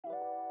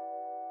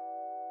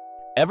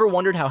Ever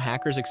wondered how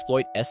hackers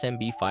exploit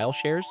SMB file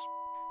shares?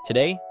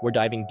 Today, we're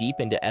diving deep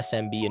into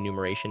SMB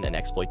enumeration and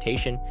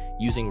exploitation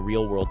using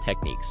real-world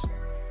techniques.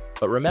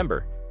 But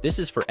remember, this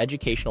is for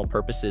educational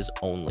purposes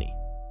only.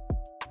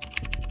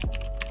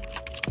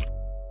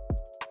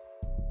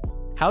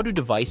 How do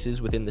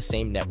devices within the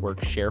same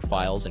network share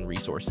files and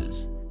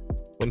resources?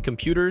 When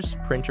computers,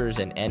 printers,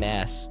 and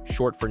NAS,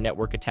 short for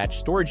network-attached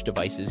storage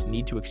devices,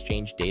 need to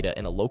exchange data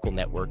in a local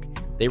network,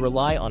 they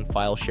rely on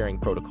file-sharing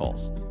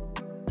protocols.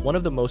 One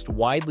of the most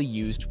widely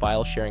used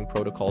file-sharing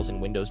protocols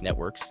in Windows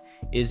networks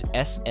is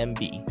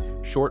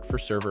SMB, short for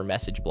Server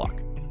Message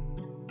Block.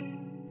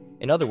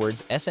 In other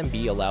words,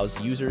 SMB allows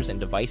users and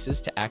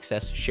devices to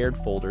access shared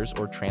folders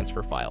or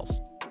transfer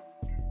files.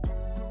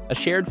 A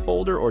shared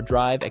folder or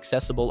drive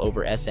accessible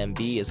over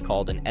SMB is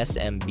called an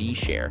SMB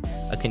share,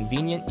 a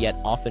convenient yet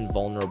often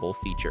vulnerable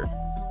feature.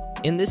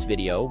 In this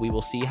video, we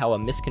will see how a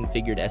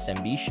misconfigured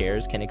SMB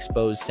shares can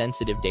expose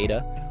sensitive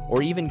data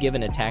or even give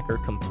an attacker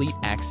complete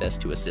access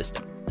to a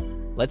system.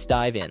 Let's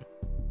dive in.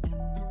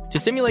 To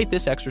simulate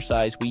this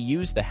exercise, we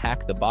use the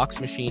Hack the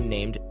Box machine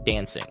named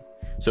Dancing.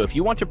 So if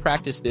you want to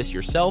practice this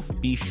yourself,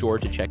 be sure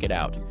to check it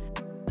out.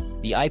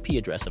 The IP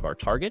address of our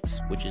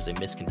target, which is a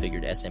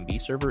misconfigured SMB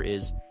server,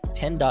 is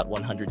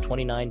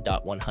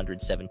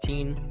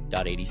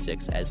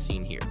 10.129.117.86 as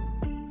seen here.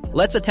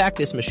 Let's attack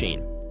this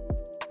machine.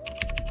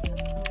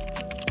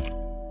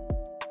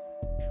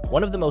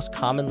 One of the most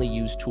commonly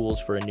used tools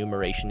for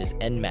enumeration is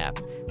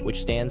Nmap,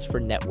 which stands for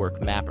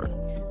Network Mapper.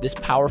 This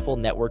powerful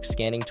network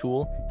scanning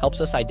tool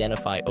helps us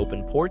identify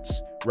open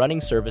ports, running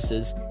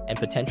services, and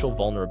potential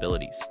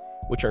vulnerabilities,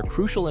 which are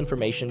crucial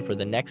information for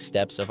the next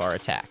steps of our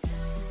attack.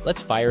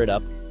 Let's fire it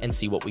up and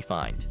see what we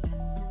find.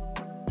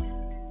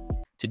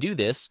 To do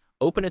this,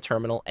 open a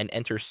terminal and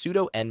enter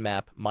sudo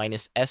nmap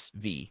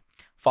 -sv,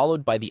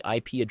 followed by the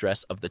IP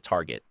address of the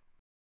target.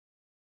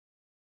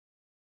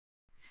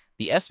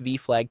 The SV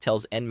flag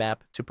tells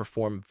Nmap to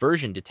perform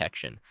version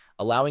detection,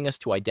 allowing us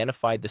to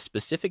identify the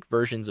specific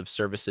versions of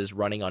services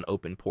running on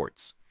open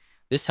ports.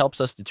 This helps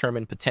us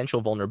determine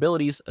potential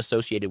vulnerabilities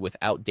associated with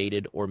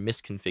outdated or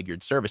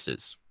misconfigured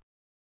services.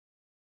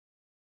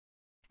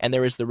 And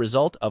there is the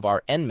result of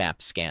our Nmap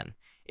scan.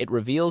 It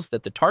reveals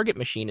that the target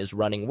machine is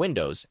running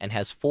Windows and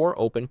has 4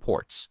 open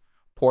ports.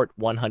 Port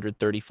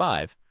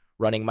 135,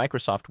 running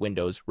Microsoft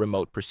Windows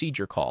Remote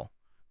Procedure Call.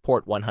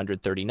 Port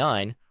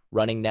 139,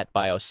 running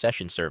NetBIOS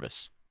Session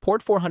Service.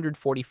 Port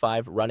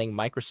 445, running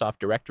Microsoft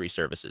Directory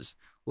Services,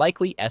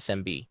 likely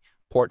SMB.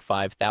 Port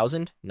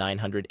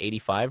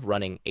 5985,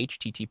 running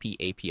HTTP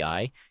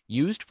API,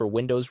 used for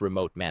Windows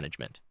Remote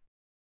Management.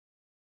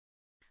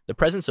 The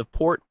presence of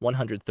port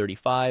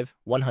 135,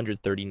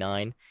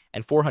 139,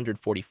 and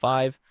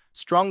 445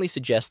 strongly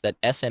suggests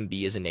that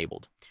SMB is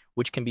enabled,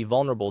 which can be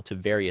vulnerable to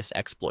various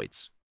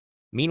exploits.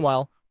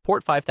 Meanwhile,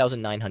 port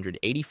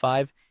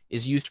 5985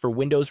 is used for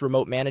Windows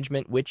Remote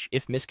Management, which,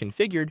 if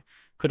misconfigured,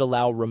 could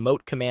allow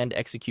remote command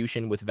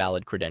execution with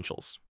valid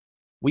credentials.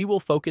 We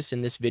will focus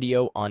in this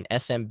video on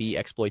SMB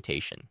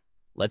exploitation.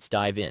 Let's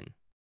dive in.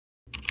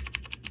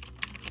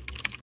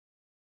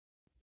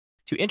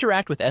 To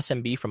interact with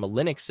SMB from a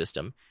Linux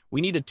system,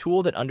 we need a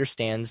tool that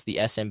understands the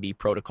SMB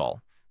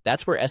protocol.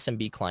 That's where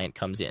SMB Client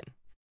comes in.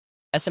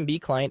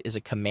 SMB Client is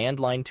a command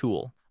line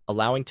tool,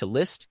 allowing to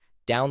list,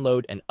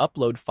 download, and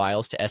upload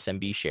files to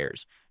SMB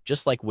shares,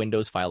 just like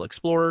Windows File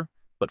Explorer,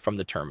 but from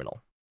the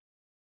terminal.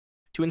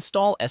 To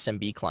install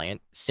SMB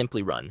Client,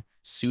 simply run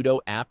sudo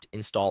apt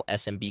install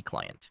SMB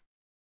Client.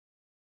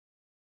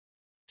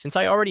 Since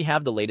I already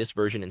have the latest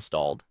version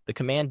installed, the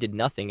command did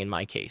nothing in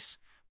my case,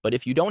 but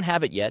if you don't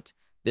have it yet,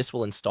 this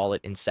will install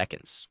it in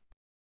seconds.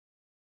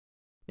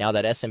 Now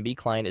that SMB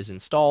Client is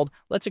installed,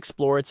 let's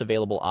explore its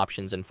available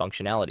options and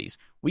functionalities.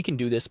 We can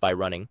do this by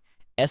running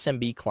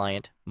SMB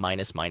Client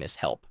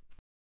 --help.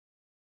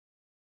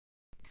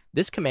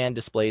 This command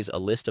displays a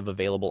list of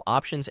available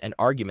options and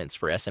arguments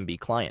for SMB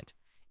Client.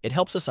 It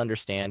helps us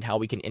understand how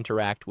we can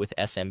interact with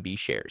SMB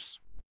shares.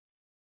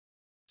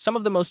 Some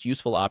of the most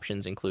useful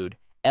options include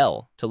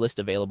L to list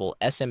available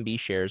SMB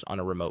shares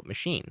on a remote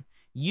machine,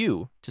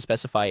 U to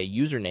specify a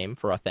username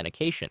for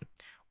authentication,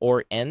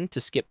 or N to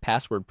skip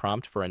password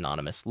prompt for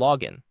anonymous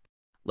login.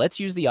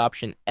 Let's use the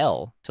option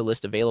L to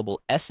list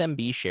available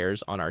SMB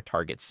shares on our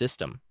target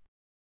system.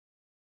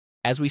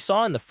 As we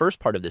saw in the first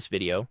part of this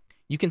video,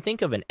 you can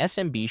think of an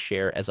SMB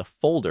share as a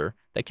folder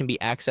that can be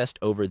accessed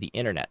over the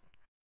internet.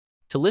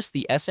 To list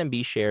the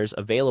SMB shares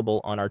available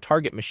on our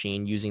target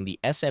machine using the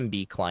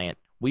SMB client,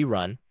 we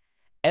run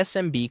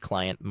SMB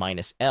client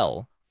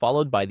 -L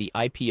followed by the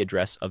IP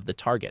address of the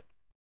target.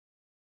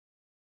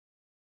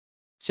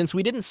 Since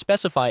we didn't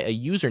specify a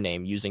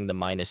username using the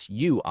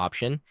 -U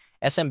option,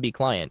 SMB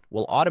client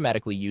will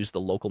automatically use the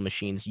local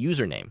machine's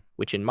username,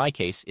 which in my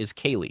case is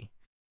Kaylee.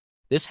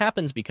 This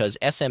happens because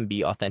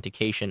SMB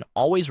authentication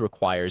always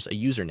requires a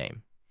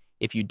username.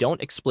 If you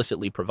don't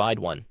explicitly provide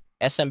one,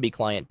 SMB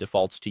Client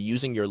defaults to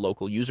using your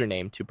local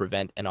username to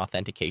prevent an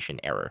authentication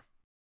error.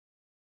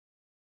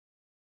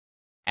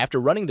 After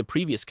running the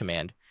previous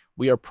command,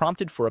 we are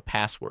prompted for a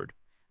password.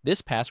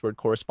 This password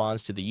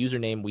corresponds to the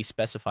username we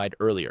specified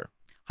earlier.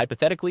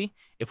 Hypothetically,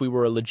 if we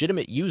were a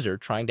legitimate user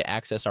trying to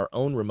access our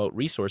own remote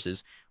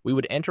resources, we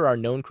would enter our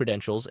known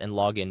credentials and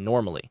log in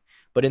normally.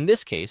 But in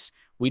this case,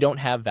 we don't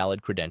have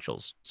valid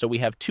credentials, so we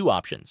have two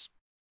options: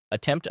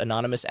 attempt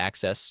anonymous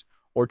access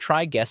or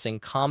try guessing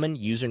common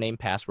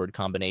username-password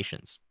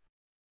combinations.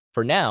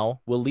 For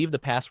now, we'll leave the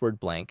password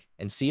blank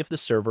and see if the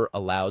server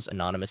allows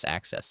anonymous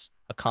access,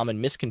 a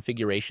common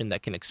misconfiguration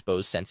that can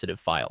expose sensitive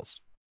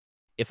files.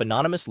 If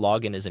anonymous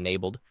login is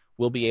enabled,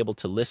 we'll be able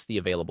to list the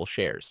available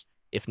shares.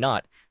 If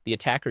not, the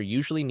attacker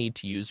usually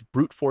needs to use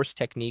brute force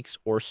techniques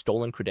or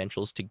stolen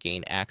credentials to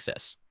gain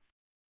access.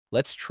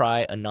 Let's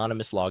try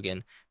anonymous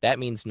login. That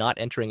means not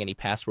entering any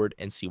password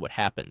and see what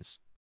happens.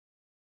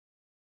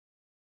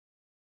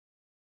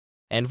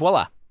 And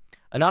voila!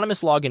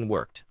 Anonymous login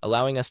worked,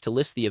 allowing us to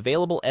list the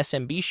available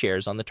SMB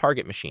shares on the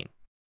target machine.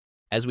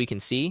 As we can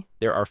see,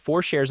 there are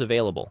 4 shares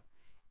available: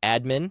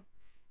 admin,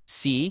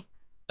 C,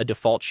 a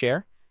default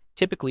share,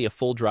 typically a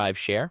full drive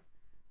share;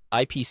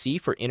 IPC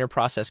for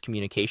inter-process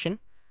communication,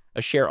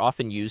 a share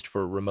often used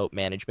for remote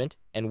management;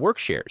 and work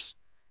shares,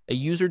 a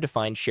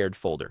user-defined shared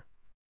folder.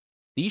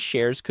 These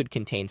shares could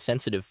contain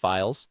sensitive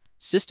files,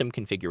 system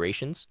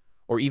configurations,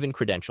 or even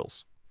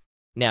credentials.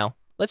 Now,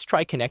 let's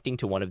try connecting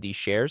to one of these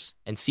shares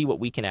and see what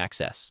we can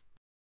access.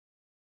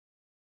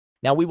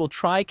 Now we will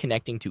try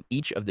connecting to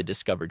each of the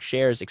discovered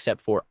shares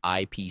except for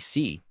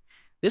IPC.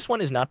 This one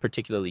is not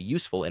particularly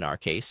useful in our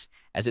case,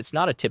 as it's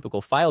not a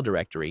typical file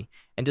directory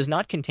and does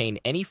not contain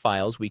any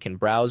files we can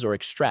browse or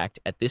extract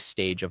at this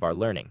stage of our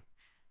learning.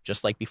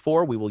 Just like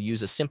before, we will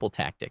use a simple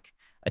tactic,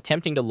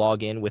 attempting to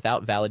log in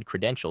without valid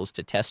credentials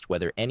to test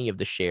whether any of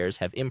the shares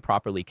have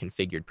improperly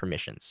configured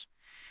permissions.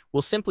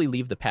 We'll simply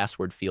leave the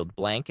password field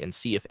blank and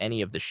see if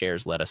any of the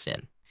shares let us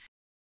in.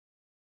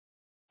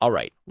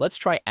 Alright, let's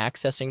try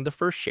accessing the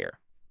first share,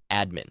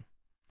 admin.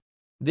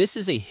 This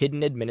is a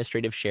hidden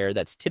administrative share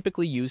that's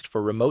typically used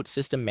for remote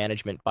system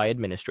management by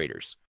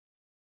administrators.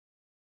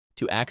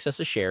 To access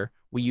a share,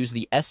 we use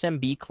the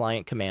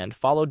smbclient command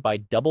followed by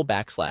double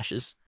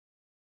backslashes,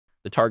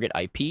 the target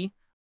IP,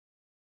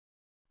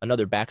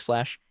 another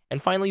backslash,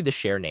 and finally the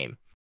share name.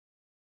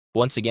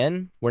 Once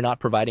again, we're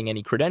not providing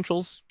any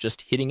credentials,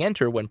 just hitting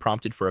enter when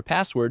prompted for a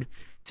password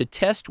to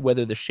test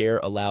whether the share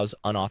allows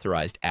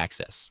unauthorized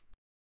access.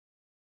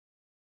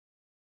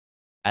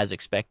 As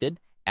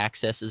expected,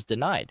 access is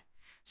denied.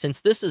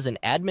 Since this is an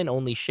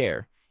admin-only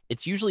share,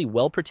 it's usually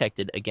well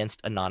protected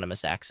against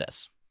anonymous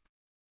access.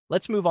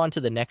 Let's move on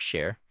to the next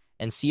share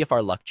and see if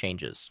our luck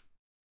changes.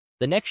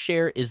 The next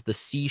share is the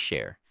C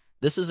share.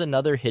 This is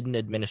another hidden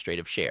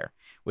administrative share,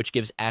 which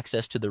gives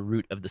access to the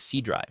root of the C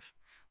drive.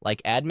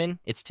 Like admin,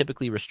 it's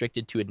typically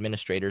restricted to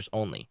administrators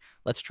only.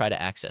 Let's try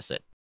to access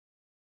it.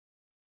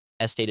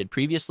 As stated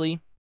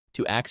previously,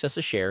 to access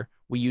a share,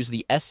 we use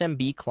the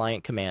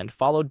smbclient command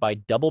followed by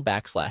double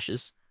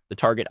backslashes, the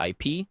target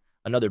IP,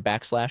 another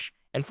backslash,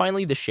 and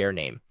finally the share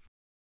name.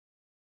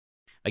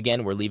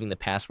 Again, we're leaving the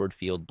password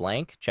field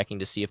blank, checking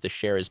to see if the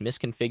share is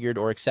misconfigured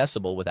or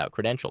accessible without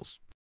credentials.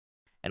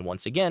 And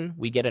once again,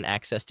 we get an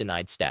access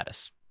denied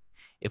status.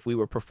 If we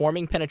were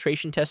performing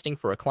penetration testing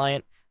for a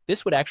client,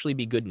 this would actually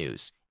be good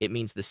news. It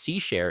means the C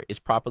share is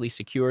properly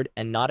secured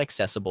and not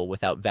accessible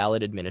without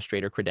valid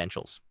administrator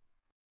credentials.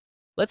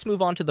 Let's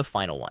move on to the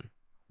final one,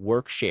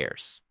 work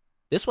shares.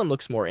 This one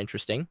looks more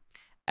interesting.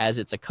 As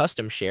it's a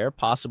custom share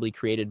possibly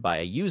created by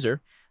a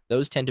user,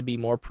 those tend to be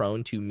more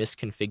prone to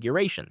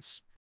misconfigurations.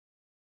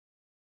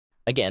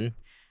 Again,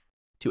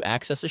 to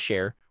access a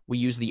share, we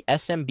use the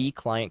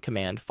smbclient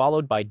command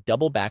followed by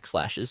double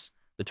backslashes,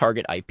 the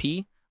target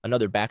IP,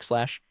 another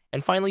backslash,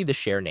 and finally the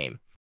share name.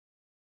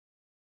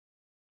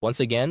 Once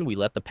again, we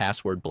let the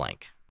password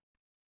blank.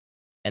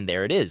 And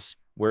there it is,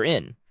 we're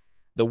in.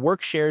 The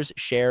work shares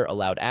share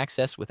allowed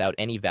access without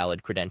any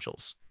valid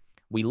credentials.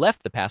 We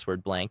left the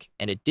password blank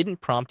and it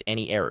didn't prompt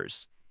any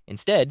errors.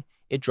 Instead,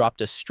 it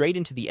dropped us straight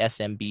into the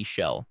SMB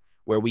shell,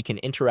 where we can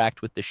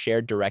interact with the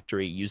shared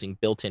directory using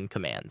built-in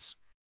commands.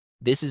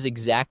 This is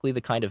exactly the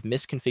kind of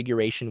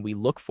misconfiguration we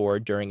look for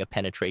during a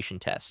penetration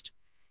test.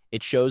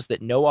 It shows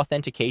that no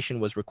authentication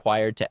was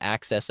required to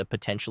access a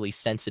potentially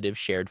sensitive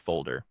shared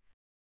folder.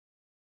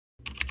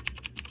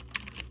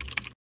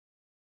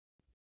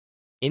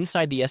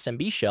 Inside the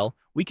SMB shell,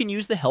 we can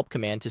use the help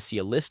command to see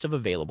a list of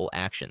available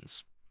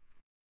actions.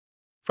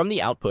 From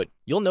the output,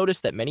 you'll notice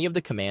that many of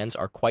the commands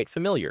are quite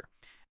familiar,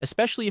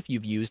 especially if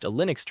you've used a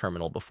Linux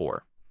terminal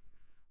before.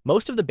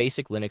 Most of the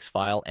basic Linux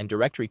file and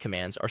directory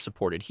commands are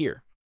supported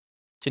here.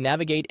 To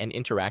navigate and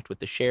interact with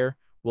the share,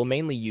 we'll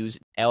mainly use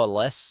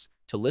ls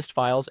to list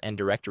files and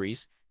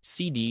directories,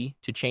 cd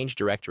to change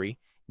directory,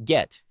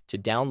 get to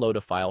download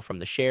a file from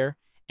the share,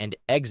 and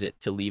exit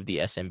to leave the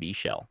SMB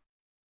shell.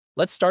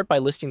 Let's start by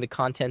listing the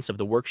contents of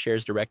the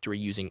workshares directory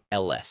using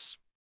ls.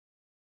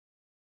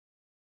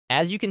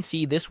 As you can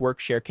see, this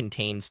workshare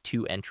contains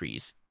 2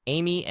 entries,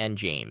 Amy and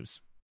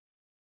James.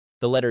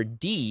 The letter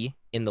D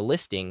in the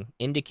listing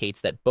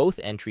indicates that both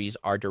entries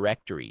are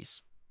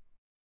directories.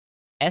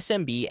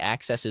 SMB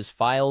accesses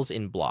files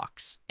in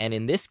blocks, and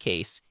in this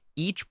case,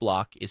 Each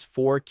block is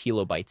 4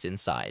 kilobytes in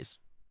size.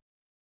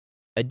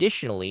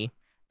 Additionally,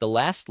 the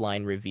last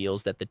line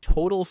reveals that the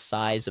total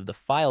size of the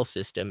file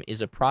system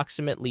is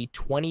approximately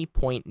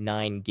 20.9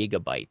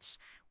 gigabytes,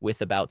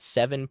 with about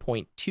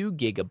 7.2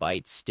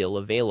 gigabytes still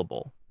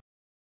available.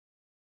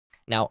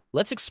 Now,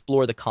 let's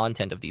explore the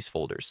content of these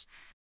folders.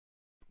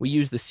 We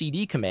use the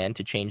cd command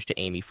to change to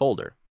AMI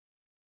folder.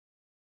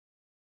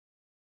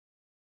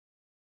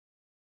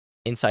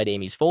 Inside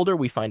AMI's folder,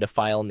 we find a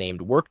file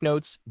named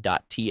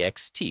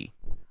worknotes.txt.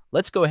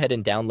 Let's go ahead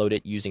and download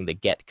it using the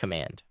get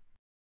command.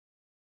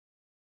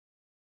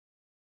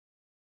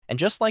 And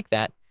just like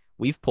that,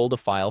 we've pulled a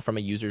file from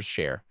a user's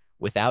share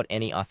without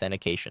any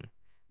authentication.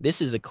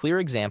 This is a clear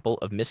example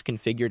of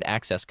misconfigured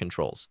access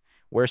controls,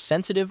 where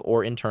sensitive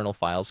or internal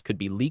files could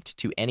be leaked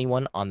to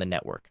anyone on the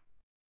network.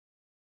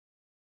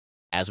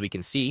 As we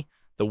can see,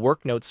 the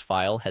worknotes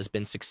file has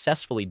been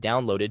successfully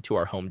downloaded to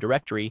our home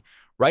directory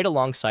right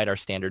alongside our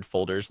standard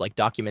folders like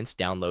documents,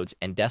 downloads,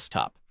 and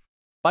desktop.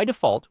 By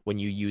default, when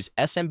you use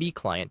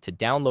smbclient to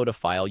download a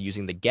file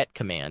using the get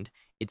command,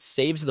 it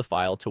saves the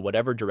file to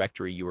whatever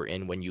directory you were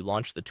in when you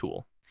launched the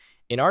tool.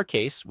 In our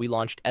case, we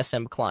launched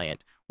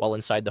smbclient while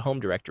inside the home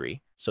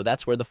directory, so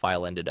that's where the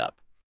file ended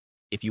up.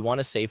 If you want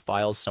to save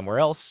files somewhere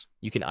else,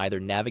 you can either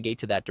navigate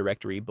to that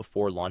directory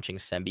before launching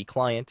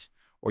smbclient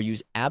or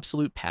use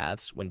absolute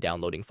paths when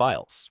downloading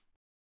files.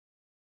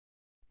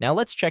 Now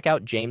let's check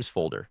out James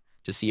folder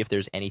to see if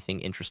there's anything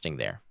interesting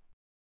there.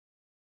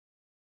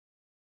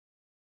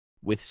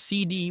 With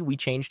cd, we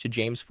change to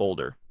James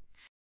folder.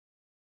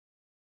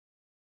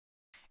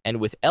 And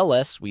with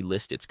ls, we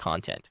list its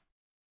content.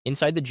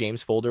 Inside the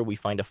James folder, we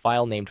find a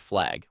file named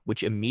flag,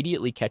 which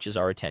immediately catches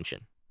our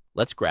attention.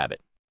 Let's grab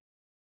it.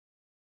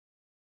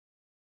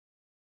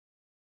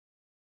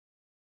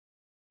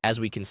 As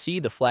we can see,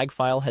 the flag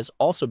file has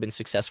also been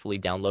successfully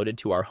downloaded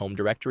to our home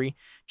directory,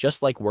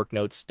 just like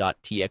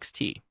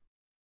worknotes.txt.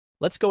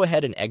 Let's go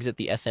ahead and exit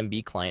the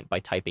SMB client by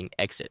typing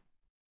exit.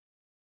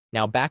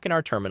 Now back in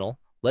our terminal,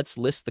 let's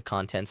list the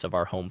contents of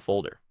our home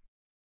folder.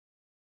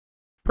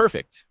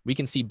 Perfect. We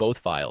can see both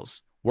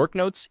files,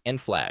 worknotes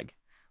and flag.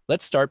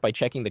 Let's start by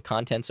checking the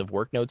contents of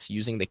worknotes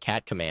using the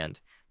cat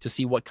command to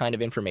see what kind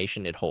of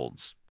information it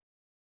holds.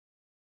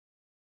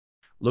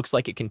 Looks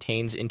like it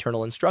contains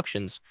internal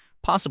instructions,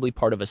 possibly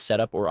part of a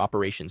setup or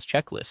operations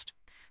checklist.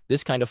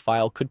 This kind of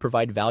file could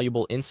provide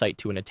valuable insight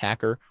to an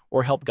attacker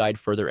or help guide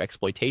further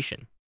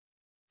exploitation.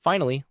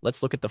 Finally,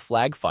 let's look at the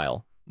flag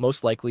file,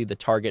 most likely the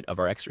target of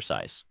our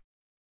exercise.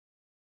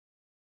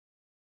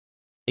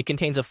 It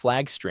contains a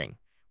flag string,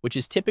 which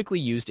is typically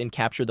used in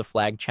capture the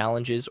flag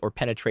challenges or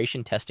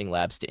penetration testing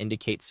labs to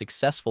indicate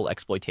successful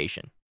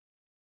exploitation.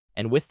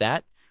 And with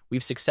that,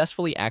 we've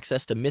successfully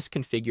accessed a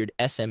misconfigured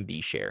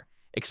SMB share,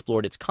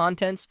 explored its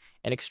contents,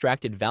 and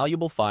extracted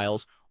valuable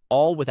files,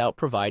 all without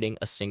providing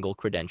a single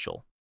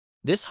credential.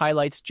 This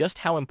highlights just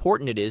how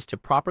important it is to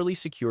properly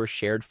secure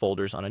shared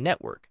folders on a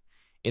network.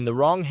 In the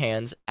wrong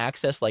hands,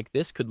 access like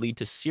this could lead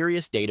to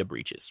serious data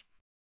breaches.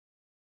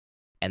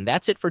 And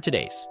that's it for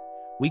today's.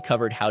 We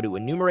covered how to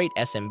enumerate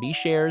SMB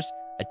shares,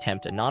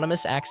 attempt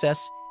anonymous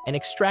access, and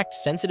extract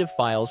sensitive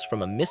files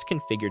from a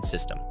misconfigured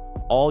system,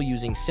 all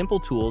using simple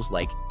tools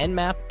like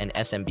Nmap and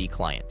SMB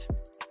Client.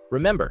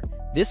 Remember,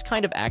 this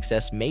kind of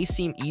access may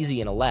seem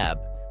easy in a lab,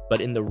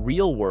 but in the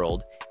real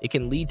world, it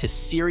can lead to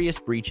serious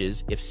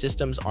breaches if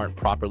systems aren't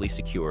properly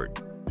secured.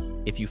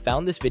 If you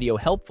found this video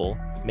helpful,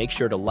 make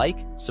sure to like,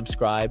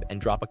 subscribe, and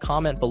drop a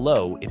comment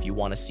below if you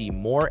want to see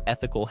more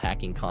ethical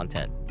hacking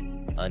content.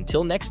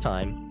 Until next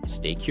time,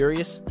 stay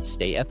curious,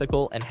 stay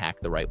ethical, and hack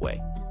the right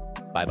way.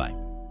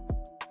 Bye-bye.